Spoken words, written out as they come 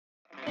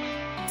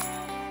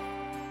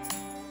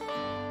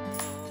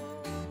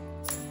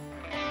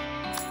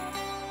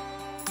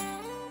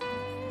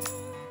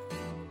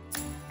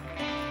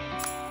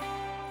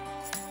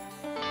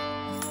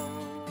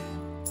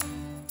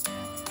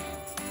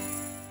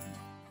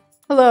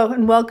Hello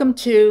and welcome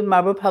to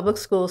Marlborough Public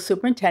Schools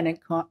Superintendent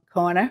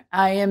Corner.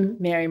 I am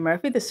Mary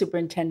Murphy, the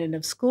Superintendent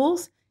of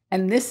Schools,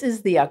 and this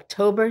is the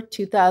October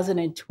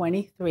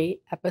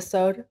 2023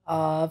 episode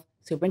of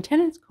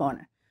Superintendent's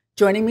Corner.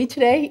 Joining me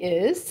today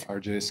is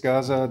RJ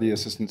Scaza, the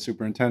Assistant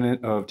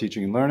Superintendent of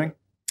Teaching and Learning.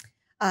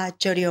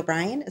 Jody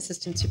O'Brien,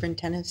 Assistant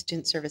Superintendent of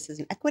Student Services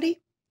and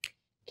Equity.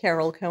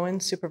 Carol Cohen,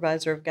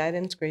 Supervisor of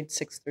Guidance, grades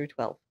 6 through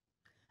 12.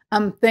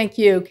 Thank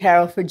you,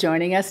 Carol, for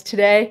joining us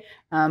today.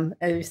 As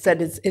you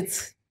said,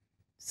 it's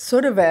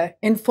sort of an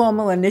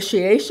informal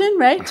initiation,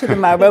 right, to the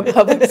Marlborough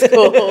Public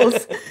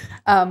Schools.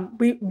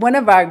 One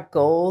of our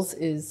goals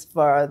is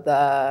for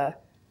the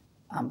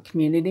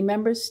community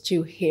members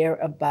to hear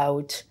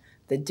about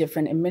the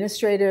different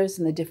administrators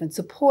and the different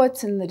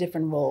supports and the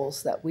different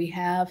roles that we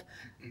have.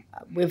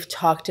 We've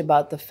talked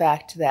about the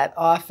fact that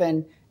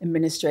often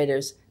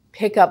administrators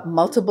pick up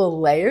multiple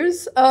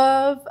layers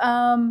of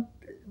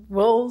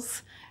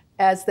roles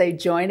as they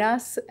join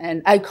us,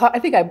 and I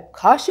think I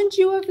cautioned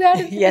you of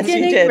that at the Yes,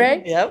 beginning, you did.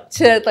 right? Yep.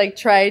 To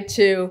try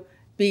to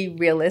be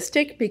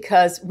realistic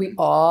because we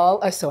all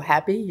are so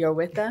happy you're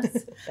with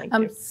us. Thank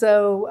you.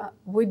 So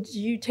would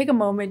you take a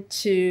moment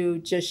to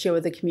just share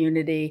with the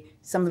community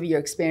some of your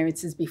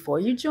experiences before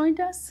you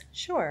joined us?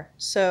 Sure.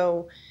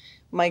 So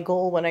my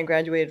goal when I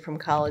graduated from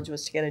college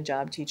was to get a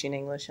job teaching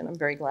English, and I'm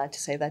very glad to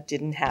say that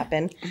didn't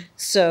happen.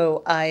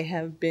 So I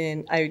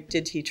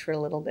did teach for a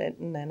little bit,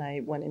 and then I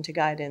went into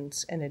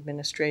guidance and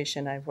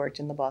administration. I've worked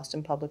in the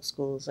Boston Public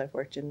Schools. I've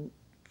worked in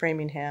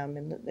Framingham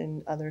and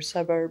in other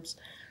suburbs.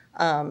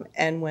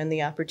 And when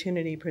the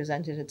opportunity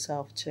presented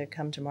itself to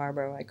come to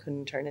Marlborough, I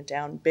couldn't turn it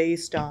down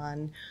based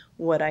on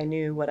what I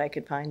knew, what I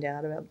could find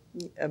out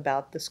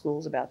about the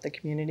schools, about the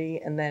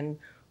community. And then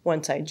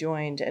once I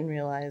joined and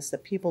realized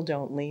that people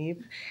don't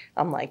leave,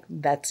 I'm like,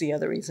 that's the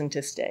other reason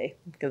to stay,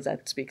 because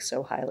that speaks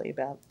so highly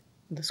about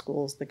the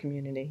schools, the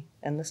community,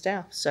 and the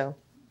staff. So,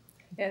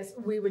 yes,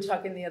 we were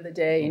talking the other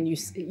day, and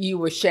you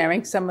were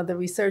sharing some of the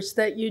research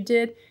that you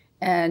did,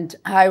 and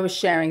I was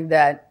sharing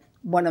that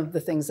one of the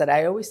things that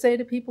I always say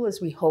to people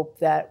is we hope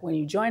that when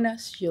you join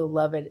us, you'll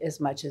love it as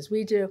much as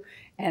we do.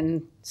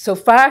 And so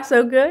far,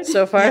 so good?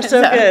 so far,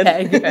 so good.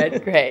 Okay,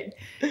 good, great.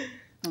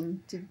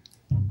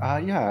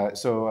 Yeah,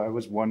 so I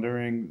was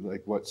wondering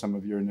what some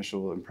of your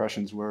initial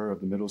impressions were of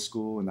the middle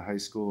school and the high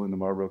school and the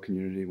Marlborough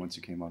community once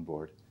you came on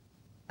board.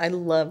 I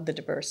love the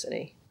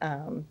diversity,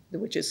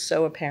 which is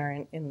so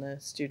apparent in the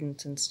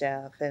students and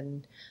staff.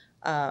 And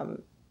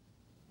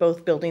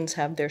both buildings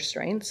have their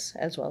strengths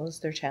as well as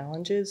their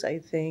challenges. I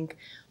think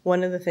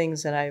one of the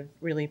things that I've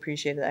really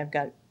appreciated, I've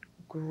got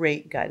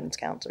great guidance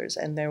counselors,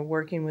 and they're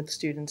working with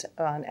students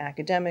on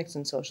academics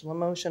and social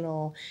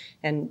emotional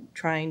and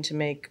trying to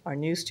make our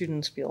new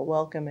students feel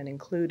welcome and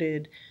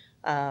included.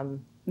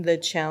 The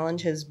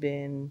challenge has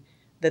been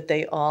that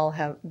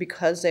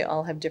because they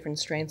all have different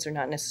strengths, they're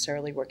not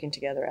necessarily working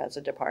together as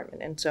a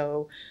department. And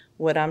so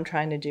what I'm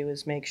trying to do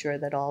is make sure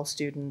that all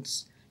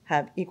students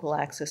have equal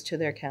access to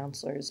their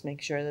counselors,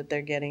 make sure that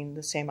they're getting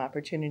the same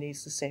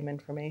opportunities, the same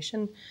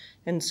information.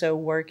 And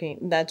so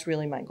that's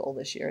really my goal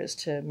this year, is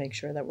to make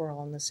sure that we're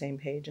all on the same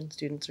page and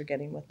students are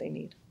getting what they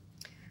need.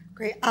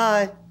 Great.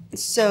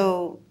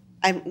 So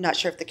I'm not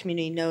sure if the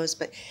community knows,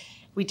 but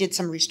we did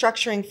some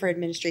restructuring for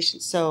administration.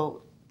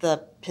 So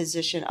the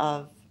position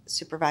of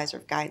supervisor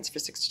of guidance for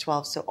 6 to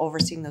 12, so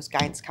overseeing those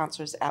guidance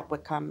counselors at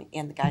Wickham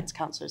and the guidance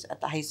counselors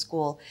at the high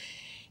school,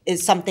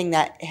 is something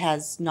that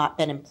has not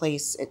been in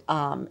place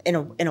in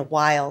a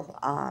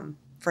while,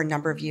 for a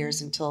number of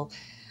years, until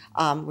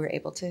we were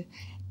able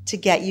to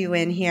get you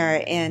in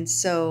here. And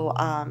so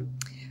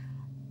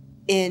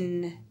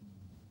in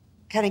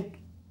kind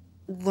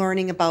of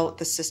learning about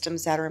the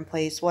systems that are in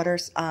place, what are,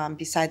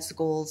 besides the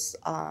goals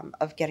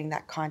of getting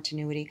that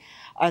continuity,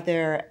 are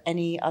there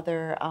any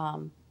other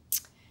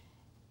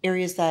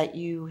areas that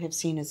you have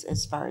seen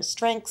as far as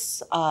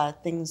strengths,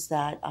 things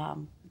that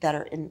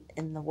are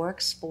in the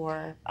works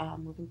for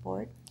moving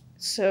forward?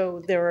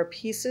 So there are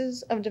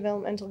pieces of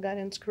developmental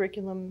guidance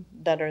curriculum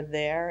that are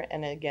there,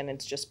 and again,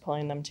 it's just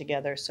pulling them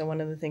together. So one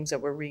of the things that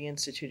we're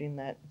reinstituting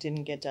that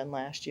didn't get done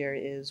last year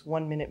is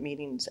 1-minute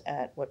meetings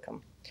at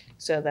Wickham,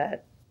 so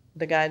that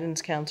the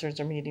guidance counselors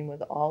are meeting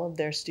with all of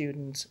their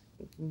students.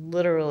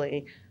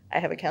 Literally, I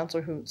have a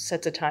counselor who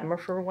sets a timer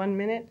for 1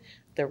 minute.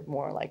 They're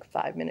more like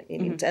 5-minute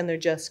meetings, and they're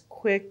just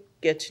quick,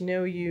 get to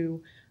know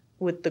you,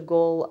 with the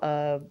goal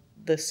of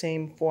the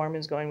same form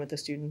as going with the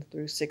student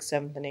through 6th,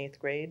 7th, and 8th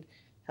grade,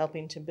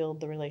 helping to build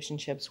the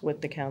relationships with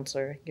the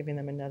counselor, giving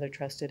them another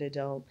trusted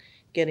adult,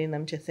 getting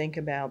them to think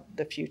about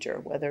the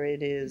future, whether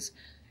it is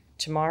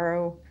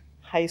tomorrow,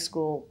 high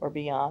school, or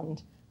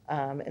beyond,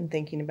 and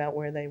thinking about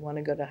where they want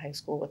to go to high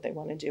school, what they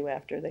want to do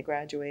after they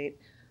graduate.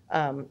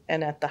 And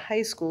at the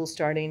high school,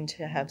 starting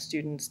to have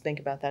students think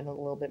about that a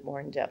little bit more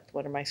in depth.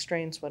 What are my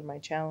strengths? What are my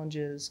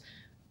challenges?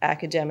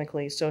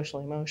 Academically,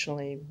 socially,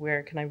 emotionally,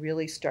 where can I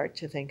really start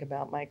to think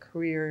about my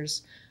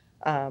careers,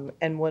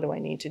 and what do I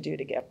need to do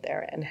to get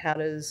there? And how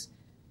does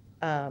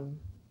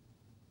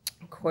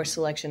course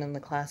selection in the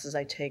classes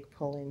I take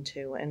pull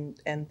into,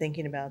 and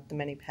thinking about the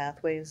many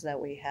pathways that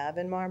we have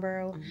in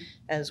Marlboro,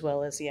 as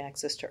well as the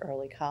access to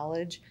early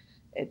college.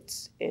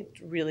 It's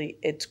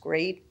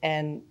great,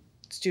 and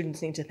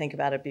students need to think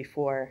about it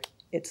before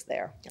it's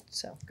there. Yep.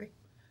 So great.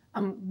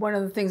 One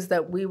of the things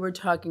that we were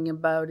talking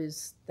about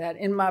is that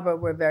in Marlboro,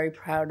 we're very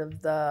proud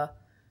of the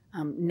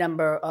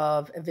number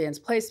of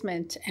advanced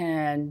placement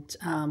and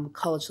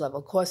college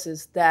level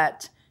courses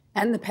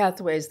and the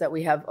pathways that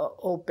we have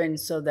open,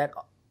 so that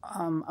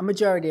a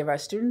majority of our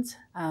students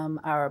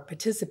are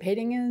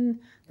participating in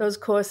those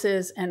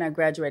courses and are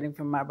graduating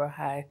from Marlboro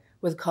High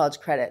with college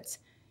credits.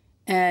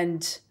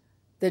 And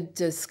the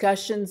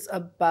discussions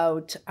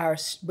with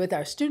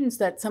our students,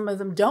 that some of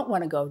them don't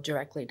want to go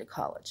directly to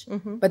college,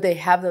 but they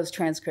have those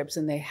transcripts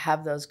and they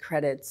have those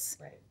credits,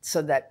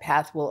 so that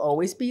path will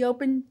always be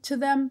open to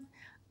them.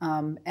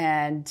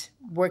 And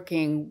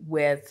working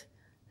with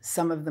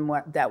some of them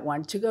that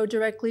want to go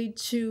directly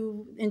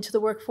into the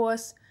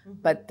workforce,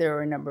 but there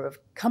are a number of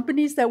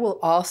companies that will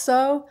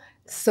also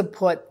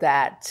support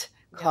that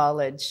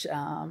college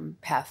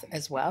path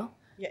as well.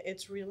 Yeah,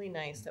 it's really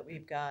nice that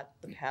we've got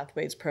the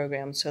Pathways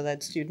program so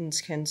that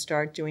students can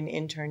start doing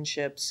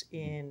internships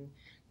in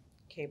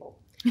cable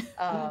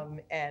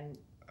and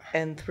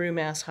through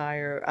Mass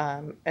Higher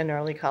and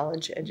early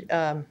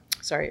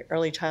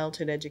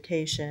childhood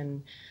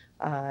education,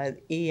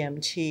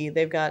 EMT.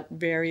 They've got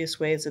various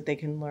ways that they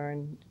can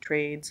learn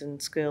trades and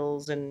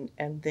skills and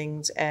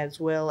things, as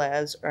well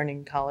as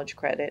earning college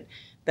credit,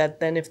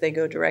 that then if they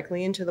go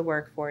directly into the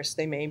workforce,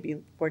 they may be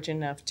fortunate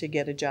enough to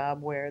get a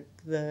job where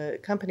the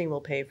company will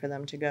pay for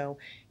them to go,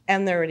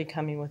 and they're already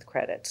coming with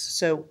credits.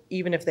 So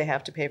even if they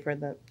have to pay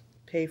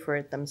for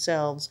it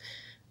themselves,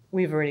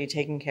 we've already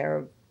taken care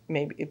of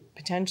maybe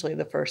potentially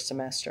the first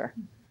semester,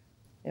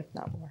 if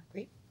not more.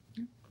 Great.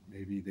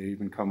 Maybe they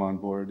even come on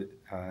board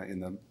in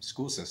the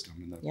school system,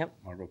 in the Yep.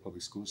 Marlboro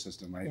Public School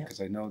System, right? Yep.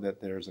 Because I know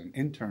that there's an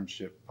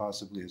internship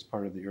possibly as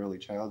part of the early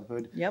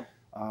childhood Yep.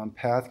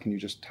 path. Can you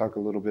just talk a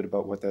little bit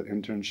about what that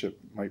internship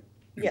might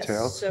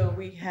entail? Yes, so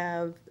we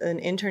have an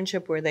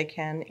internship where they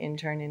can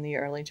intern in the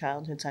Early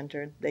Childhood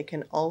Center. They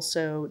can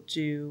also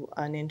do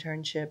an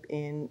internship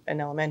in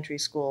an elementary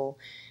school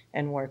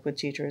and work with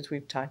teachers.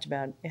 We've talked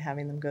about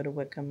having them go to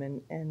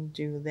Wickham and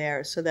do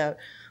there, so that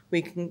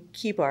we can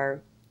keep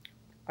our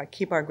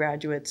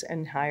graduates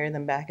and hire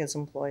them back as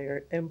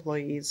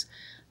employees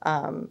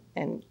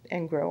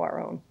and grow our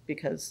own,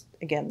 because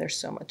again, there's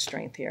so much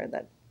strength here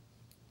that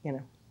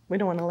we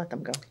don't want to let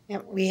them go. Yeah,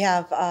 we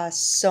have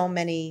so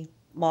many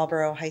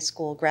Marlboro High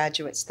School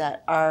graduates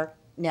that are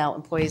now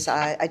employees.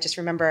 I just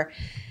remember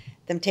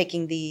them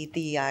taking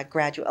the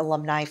graduate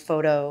alumni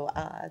photo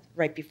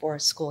right before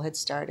school had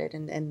started,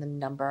 and the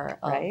number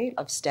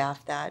of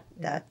staff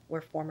that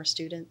were former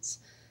students.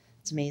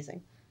 It's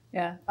amazing.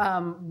 Yeah,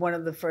 one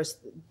of the first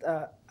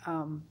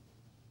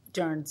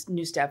during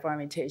new staff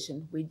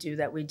orientation, we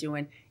do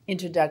an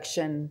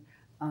introduction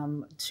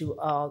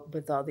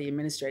with all the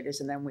administrators,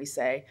 and then we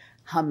say,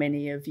 how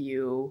many of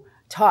you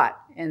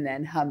taught, and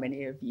then how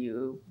many of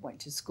you went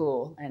to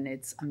school. And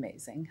it's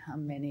amazing how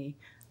many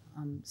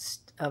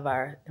of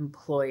our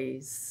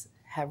employees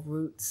have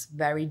roots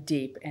very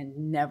deep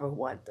and never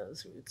want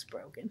those roots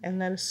broken.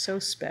 And that is so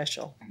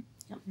special.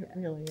 Yep. It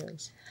really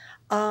is.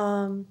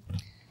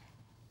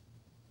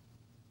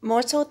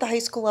 More so at the high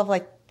school level,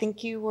 I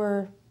think you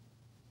were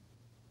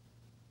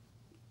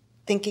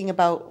thinking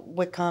about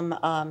Wickham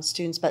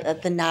students, but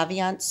at the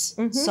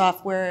Naviance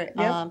software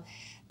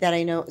that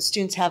I know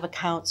students have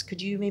accounts.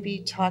 Could you maybe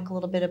talk a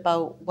little bit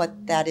about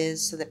what that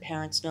is, so that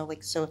parents know,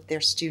 so if their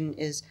student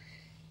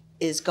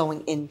is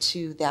going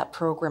into that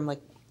program,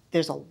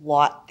 there's a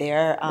lot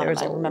there. I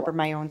remember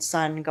my own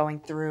son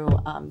going through,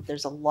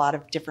 there's a lot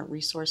of different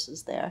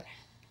resources there.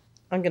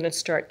 I'm going to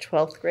start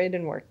 12th grade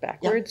and work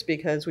backwards,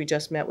 because we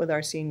just met with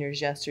our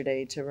seniors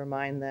yesterday to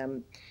remind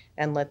them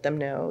and let them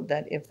know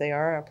that if they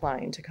are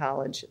applying to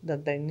college,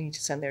 that they need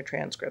to send their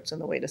transcripts,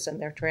 and the way to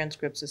send their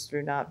transcripts is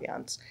through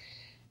Naviance.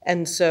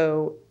 And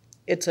so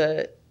it's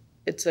a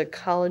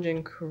college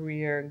and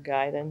career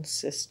guidance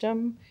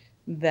system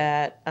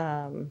that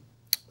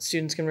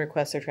students can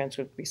request their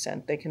transcript be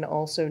sent. They can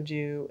also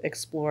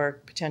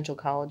explore potential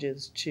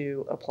colleges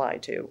to apply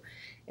to.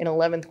 In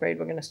 11th grade,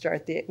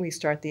 we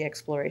start the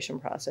exploration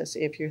process.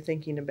 If you're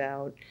thinking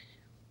about,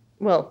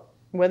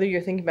 whether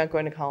you're thinking about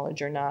going to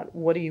college or not,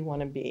 what do you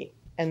want to be?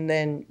 And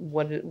then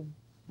what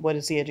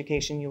is the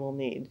education you will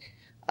need?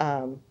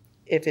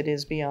 If it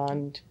is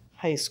beyond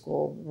high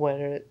school,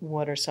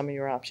 what are some of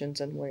your options,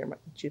 and where do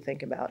you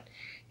think about?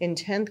 In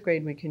 10th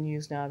grade, we can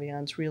use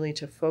Naviance really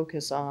to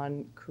focus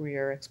on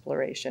career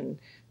exploration,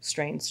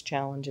 strengths,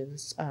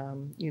 challenges,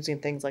 using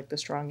things like the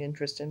Strong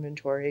Interest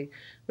Inventory,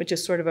 which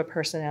is sort of a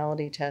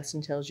personality test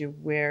and tells you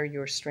where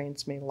your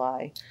strengths may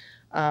lie.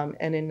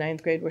 And in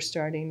 9th grade, we're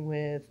starting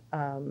with,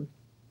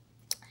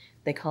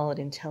 they call it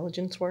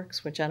Intelligence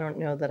Works, which I don't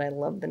know that I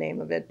love the name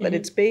of it, but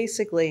it's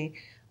basically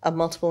a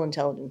multiple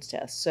intelligence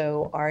test.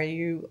 So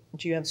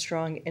do you have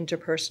strong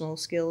interpersonal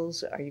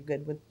skills? Are you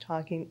good with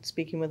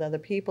speaking with other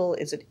people?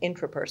 Is it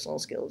intrapersonal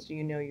skills? Do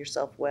you know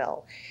yourself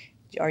well?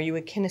 Are you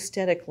a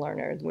kinesthetic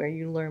learner where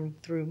you learn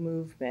through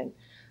movement?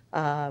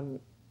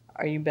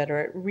 Are you better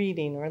at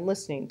reading or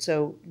listening?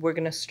 So we're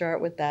going to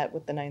start with that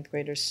with the 9th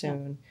graders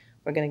soon. Yeah.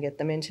 We're going to get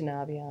them into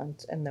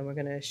Naviance, and then we're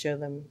going to show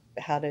them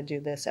how to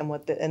do this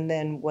and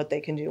then what they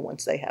can do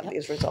once they have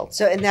these results.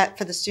 So, and that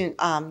for the student,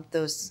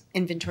 those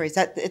inventories,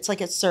 that it's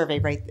like a survey,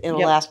 right?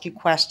 It'll ask you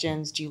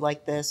questions. Do you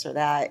like this or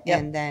that?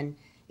 And then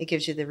it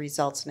gives you the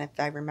results. And if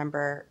I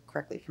remember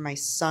correctly for my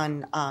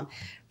son,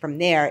 from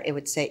there, it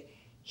would say,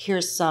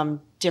 here's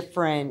some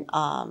different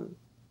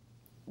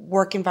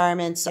work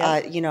environments,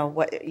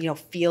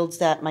 fields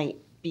that might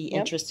be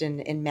interested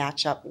in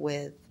match up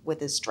with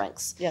his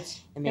strengths.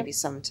 Yes. And maybe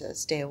some to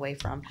stay away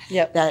from.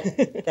 Yep.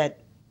 That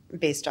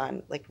based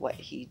on like what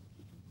he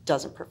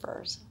doesn't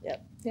prefer.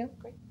 Yep. Yep.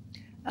 Great.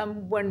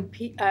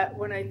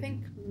 When I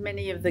think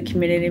many of the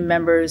community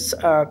members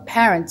or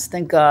parents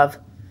think of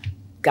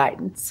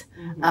guidance,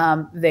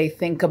 they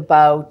think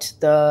about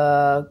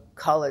the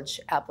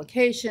college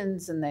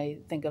applications and they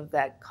think of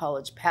that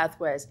college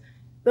pathways.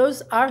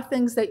 Those are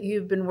things that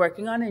you've been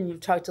working on, and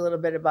you've talked a little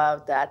bit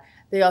about that.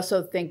 They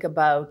also think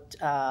about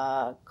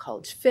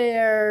college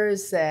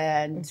fairs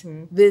and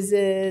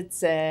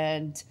visits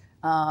and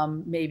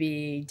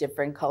maybe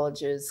different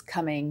colleges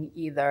coming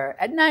either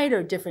at night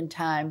or different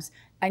times.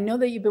 I know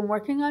that you've been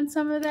working on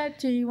some of that.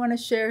 Do you want to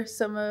share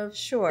some of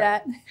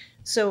that?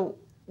 So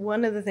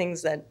one of the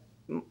things that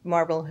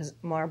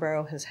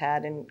Marlborough has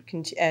had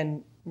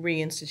and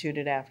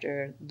reinstituted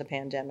after the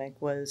pandemic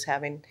was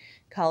having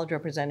college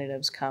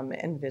representatives come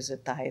and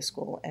visit the high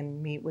school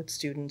and meet with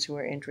students who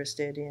are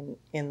interested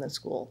in the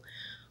school.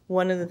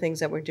 One of the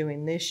things that we're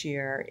doing this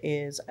year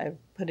is I've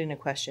put in a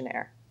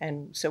questionnaire.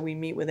 And so we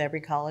meet with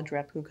every college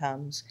rep who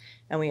comes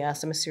and we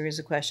ask them a series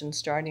of questions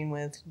starting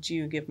with, do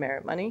you give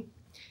merit money?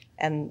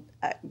 And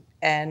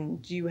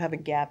do you have a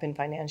gap in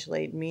financial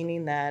aid?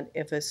 Meaning that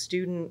if a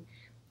student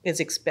is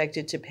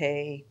expected to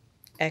pay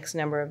X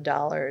number of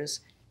dollars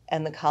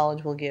and the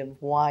college will give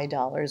Y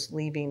dollars,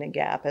 leaving a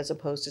gap, as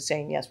opposed to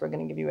saying, yes, we're going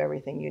to give you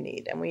everything you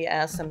need. And we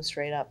ask them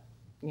straight up,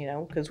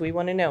 because we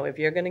want to know if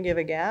you're going to give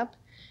a gap,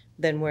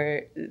 then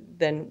we're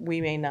going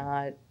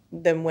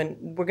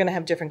to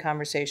have different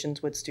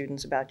conversations with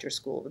students about your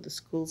school. With the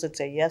schools that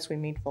say, yes, we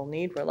meet full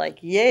need, we're like,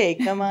 yay,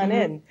 come on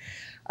in.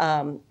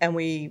 And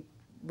we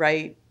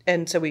write,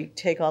 and so we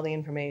take all the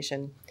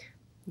information.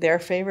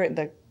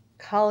 The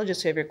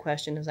college's favorite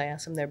question is I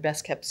ask them their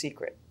best kept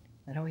secret.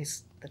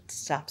 That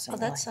stops them. Oh,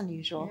 that's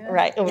unusual. Yeah.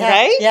 Right? Yeah.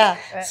 Right?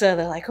 Yeah. So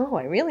they're like,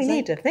 I really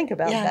need to think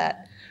about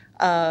that.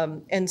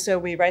 And so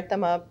we write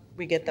them up.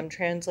 We get them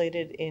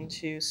translated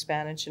into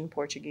Spanish and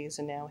Portuguese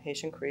and now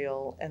Haitian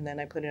Creole. And then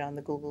I put it on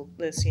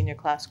the senior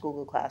class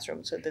Google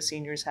Classroom so the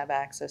seniors have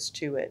access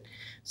to it.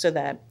 So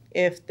that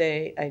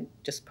I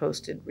just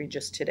posted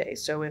Regis today.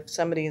 So if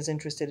somebody is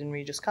interested in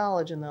Regis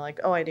College and they're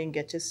like, I didn't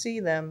get to see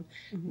them,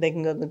 they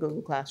can go to the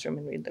Google Classroom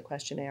and read the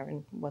questionnaire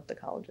and what the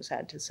colleges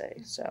had to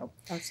say. So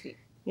that's neat.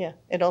 Yeah,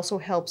 it also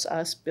helps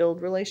us build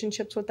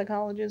relationships with the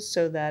colleges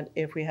so that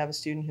if we have a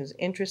student who's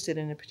interested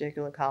in a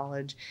particular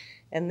college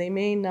and they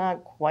may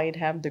not quite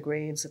have the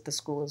grades that the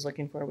school is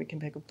looking for, we can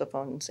pick up the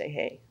phone and say,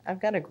 hey, I've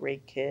got a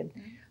great kid,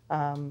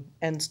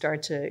 and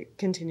start to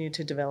continue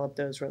to develop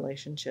those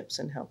relationships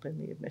and help in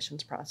the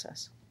admissions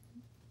process.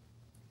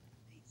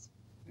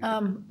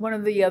 One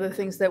of the other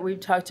things that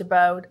we've talked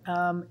about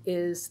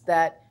is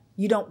that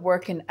you don't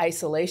work in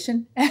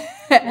isolation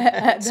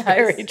at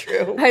very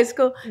true. High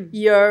school.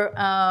 You're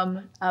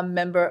a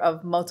member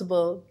of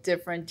multiple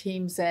different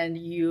teams, and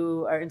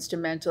you are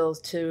instrumental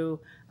to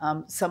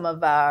some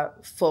of our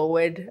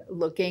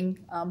forward-looking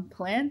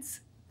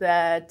plans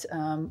that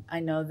I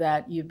know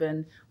that you've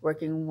been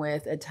working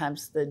with at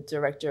times the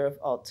director of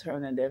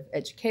alternative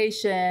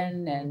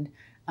education,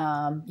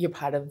 and you're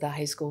part of the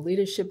high school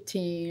leadership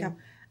team.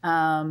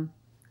 Yeah.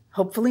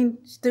 Hopefully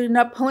they're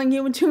not pulling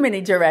you in too many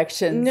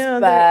directions.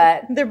 No,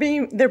 but they're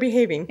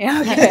behaving.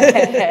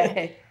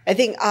 Okay. I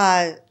think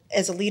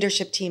as a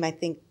leadership team, I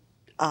think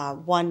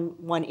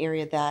one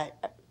area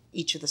that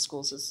each of the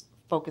schools is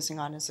focusing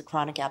on is the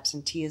chronic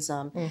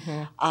absenteeism,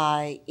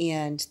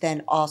 and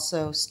then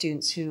also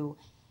students who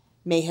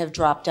may have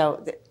dropped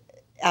out.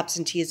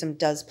 Absenteeism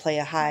does play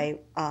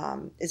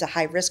is a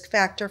high risk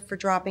factor for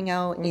dropping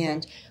out,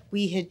 and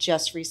we had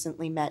just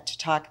recently met to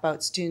talk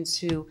about students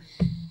who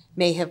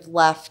may have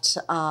left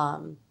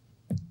the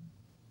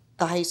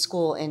high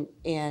school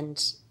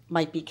and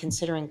might be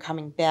considering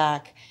coming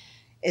back,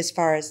 as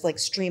far as like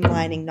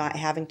streamlining, not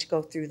having to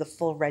go through the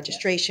full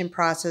registration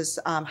process.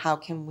 How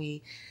can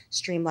we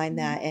streamline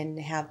that and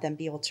have them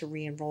be able to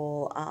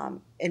re-enroll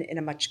in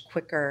a much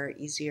quicker,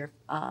 easier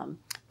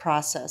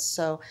process?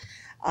 So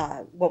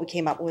what we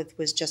came up with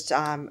was just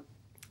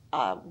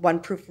one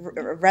proof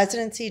of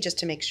residency, just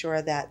to make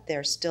sure that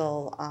they're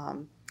still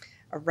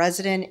a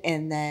resident,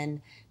 and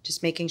then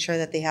just making sure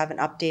that they have an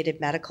updated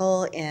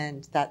medical,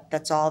 and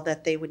that's all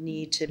that they would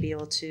need to be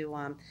able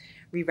to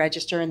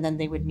re-register, and then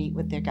they would meet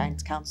with their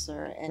guidance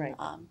counselor and Right.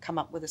 come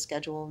up with a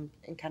schedule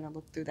and kind of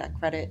look through that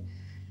credit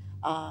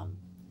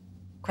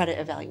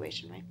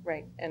evaluation, right?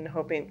 Right, and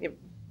hoping,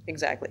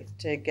 exactly,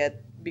 to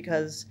get,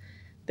 because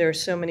there are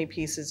so many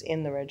pieces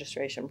in the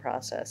registration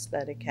process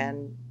that it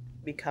can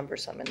be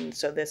cumbersome. And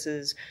so this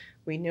is,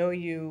 we know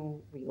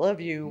you, we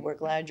love you, we're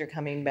glad you're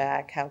coming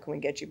back, how can we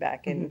get you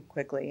back in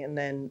quickly? And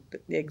then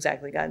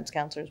exactly, guidance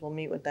counselors will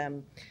meet with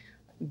them,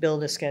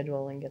 build a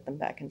schedule, and get them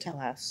back into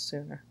class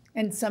sooner.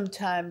 And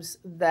sometimes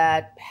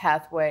that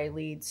pathway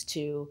leads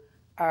to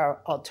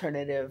our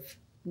alternative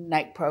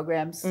night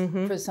programs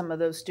for some of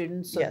those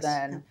students. So Yes.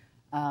 then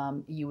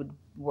you would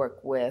work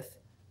with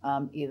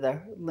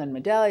either Lynn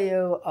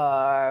Medalio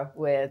or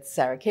with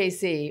Sarah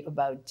Casey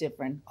about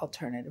different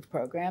alternative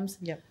programs.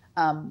 Yep.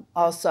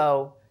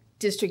 Also,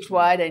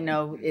 district-wide, I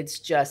know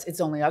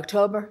it's only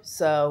October,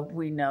 so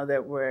we know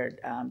that we're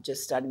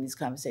just starting these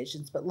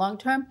conversations. But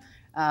long-term,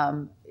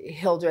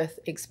 Hildreth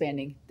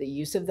expanding the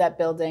use of that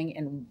building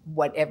and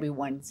what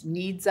everyone's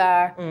needs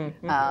are,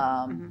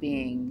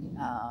 being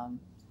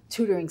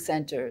tutoring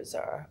centers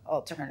or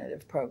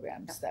alternative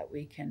programs that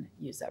we can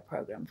use that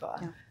program for.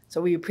 Yeah.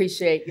 So we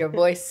appreciate your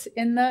voice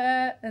in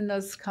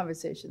those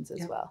conversations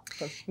as well.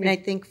 So, And I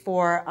think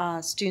for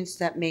students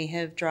that may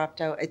have dropped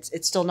out,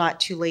 it's still not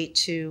too late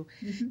to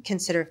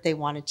consider if they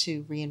wanted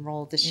to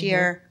re-enroll this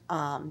year.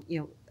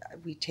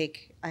 We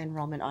take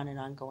enrollment on an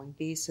ongoing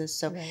basis.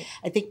 So Right.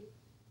 I think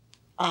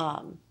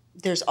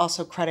there's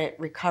also credit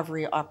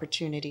recovery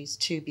opportunities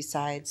too,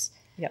 besides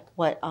Yep.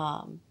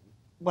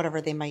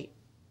 whatever they might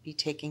be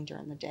taking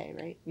during the day,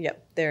 right?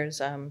 Yep, there's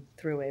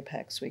through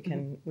Apex we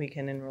can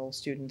enroll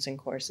students in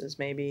courses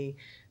maybe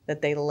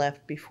that they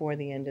left before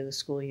the end of the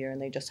school year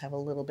and they just have a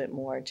little bit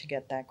more to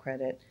get that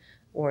credit,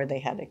 or they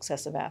had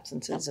excessive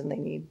absences and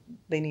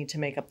they need to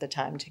make up the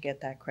time to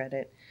get that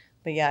credit.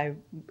 But yeah,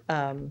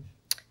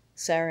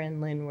 Sarah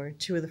and Lynn were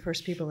two of the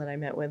first people that I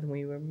met with, and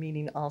we were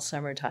meeting all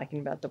summer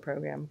talking about the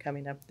program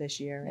coming up this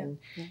year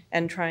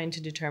and trying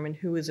to determine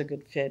who is a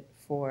good fit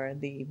for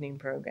the evening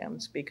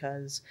programs,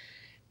 because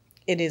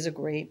it is a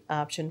great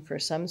option for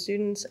some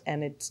students,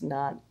 and it's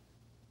not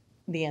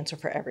the answer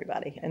for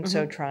everybody. And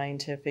so trying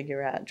to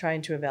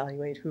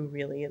evaluate who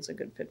really is a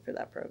good fit for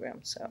that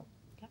program. So,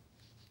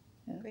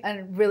 and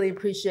I really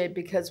appreciate,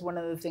 because one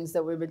of the things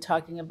that we've been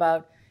talking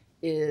about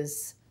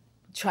is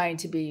trying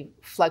to be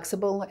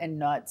flexible and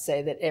not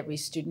say that every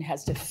student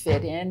has to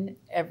fit in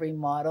every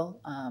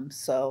model.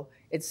 So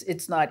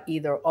it's not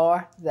either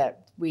or,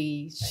 that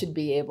we should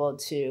be able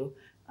to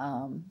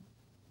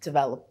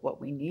develop what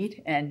we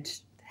need, and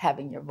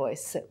having your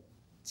voice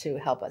to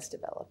help us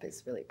develop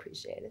is really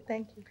appreciated.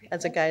 thank you.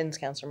 As a guidance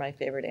counselor, my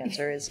favorite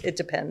answer is it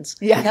depends.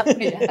 Yeah.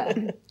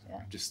 Yeah.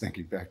 Just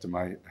thinking back to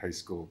my high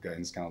school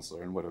guidance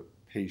counselor and what a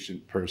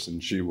patient person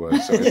she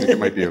was. So I think it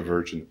might be a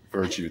virtue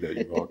that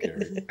you all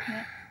carry.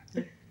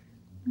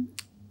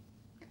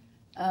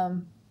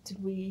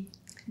 Did we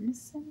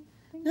miss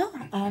anything? No,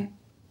 I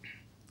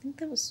think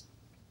that was.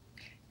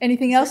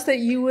 Anything else that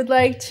you would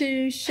like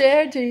to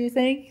share? Do you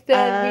think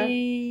that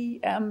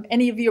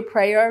any of your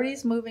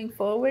priorities moving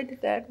forward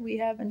that we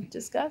haven't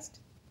discussed?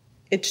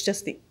 It's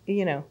just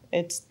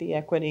it's the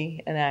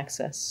equity and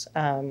access.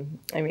 I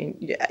mean,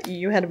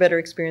 you had a better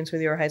experience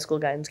with your high school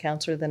guidance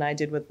counselor than I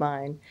did with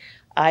mine.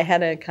 I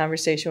had a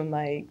conversation with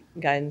my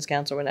guidance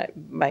counselor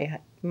when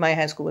my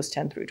high school was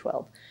 10 through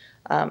 12.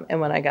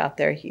 And when I got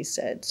there, he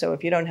said, "So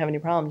if you don't have any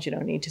problems, you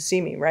don't need to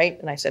see me, right?"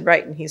 And I said,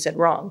 "Right." And he said,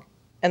 "Wrong."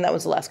 And that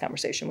was the last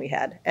conversation we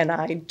had. And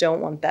I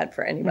don't want that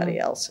for anybody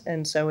else.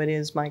 And so it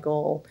is my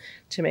goal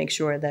to make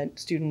sure that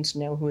students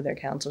know who their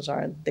counselors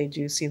are. They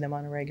do see them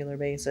on a regular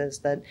basis,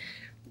 that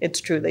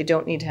it's true. They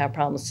don't need to have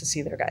problems to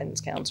see their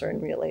guidance counselor,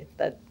 and really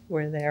that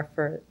we're there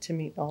to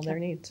meet all their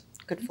needs.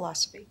 Good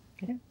philosophy.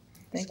 Yeah.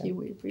 Thank you.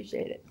 We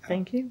appreciate it.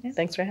 Thank you. Yeah.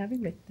 Thanks for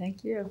having me.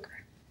 Thank you.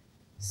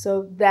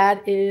 So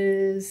that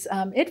is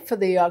it for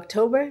the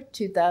October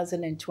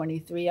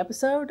 2023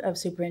 episode of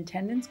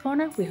Superintendent's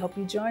Corner. We hope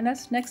you join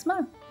us next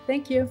month.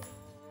 Thank you.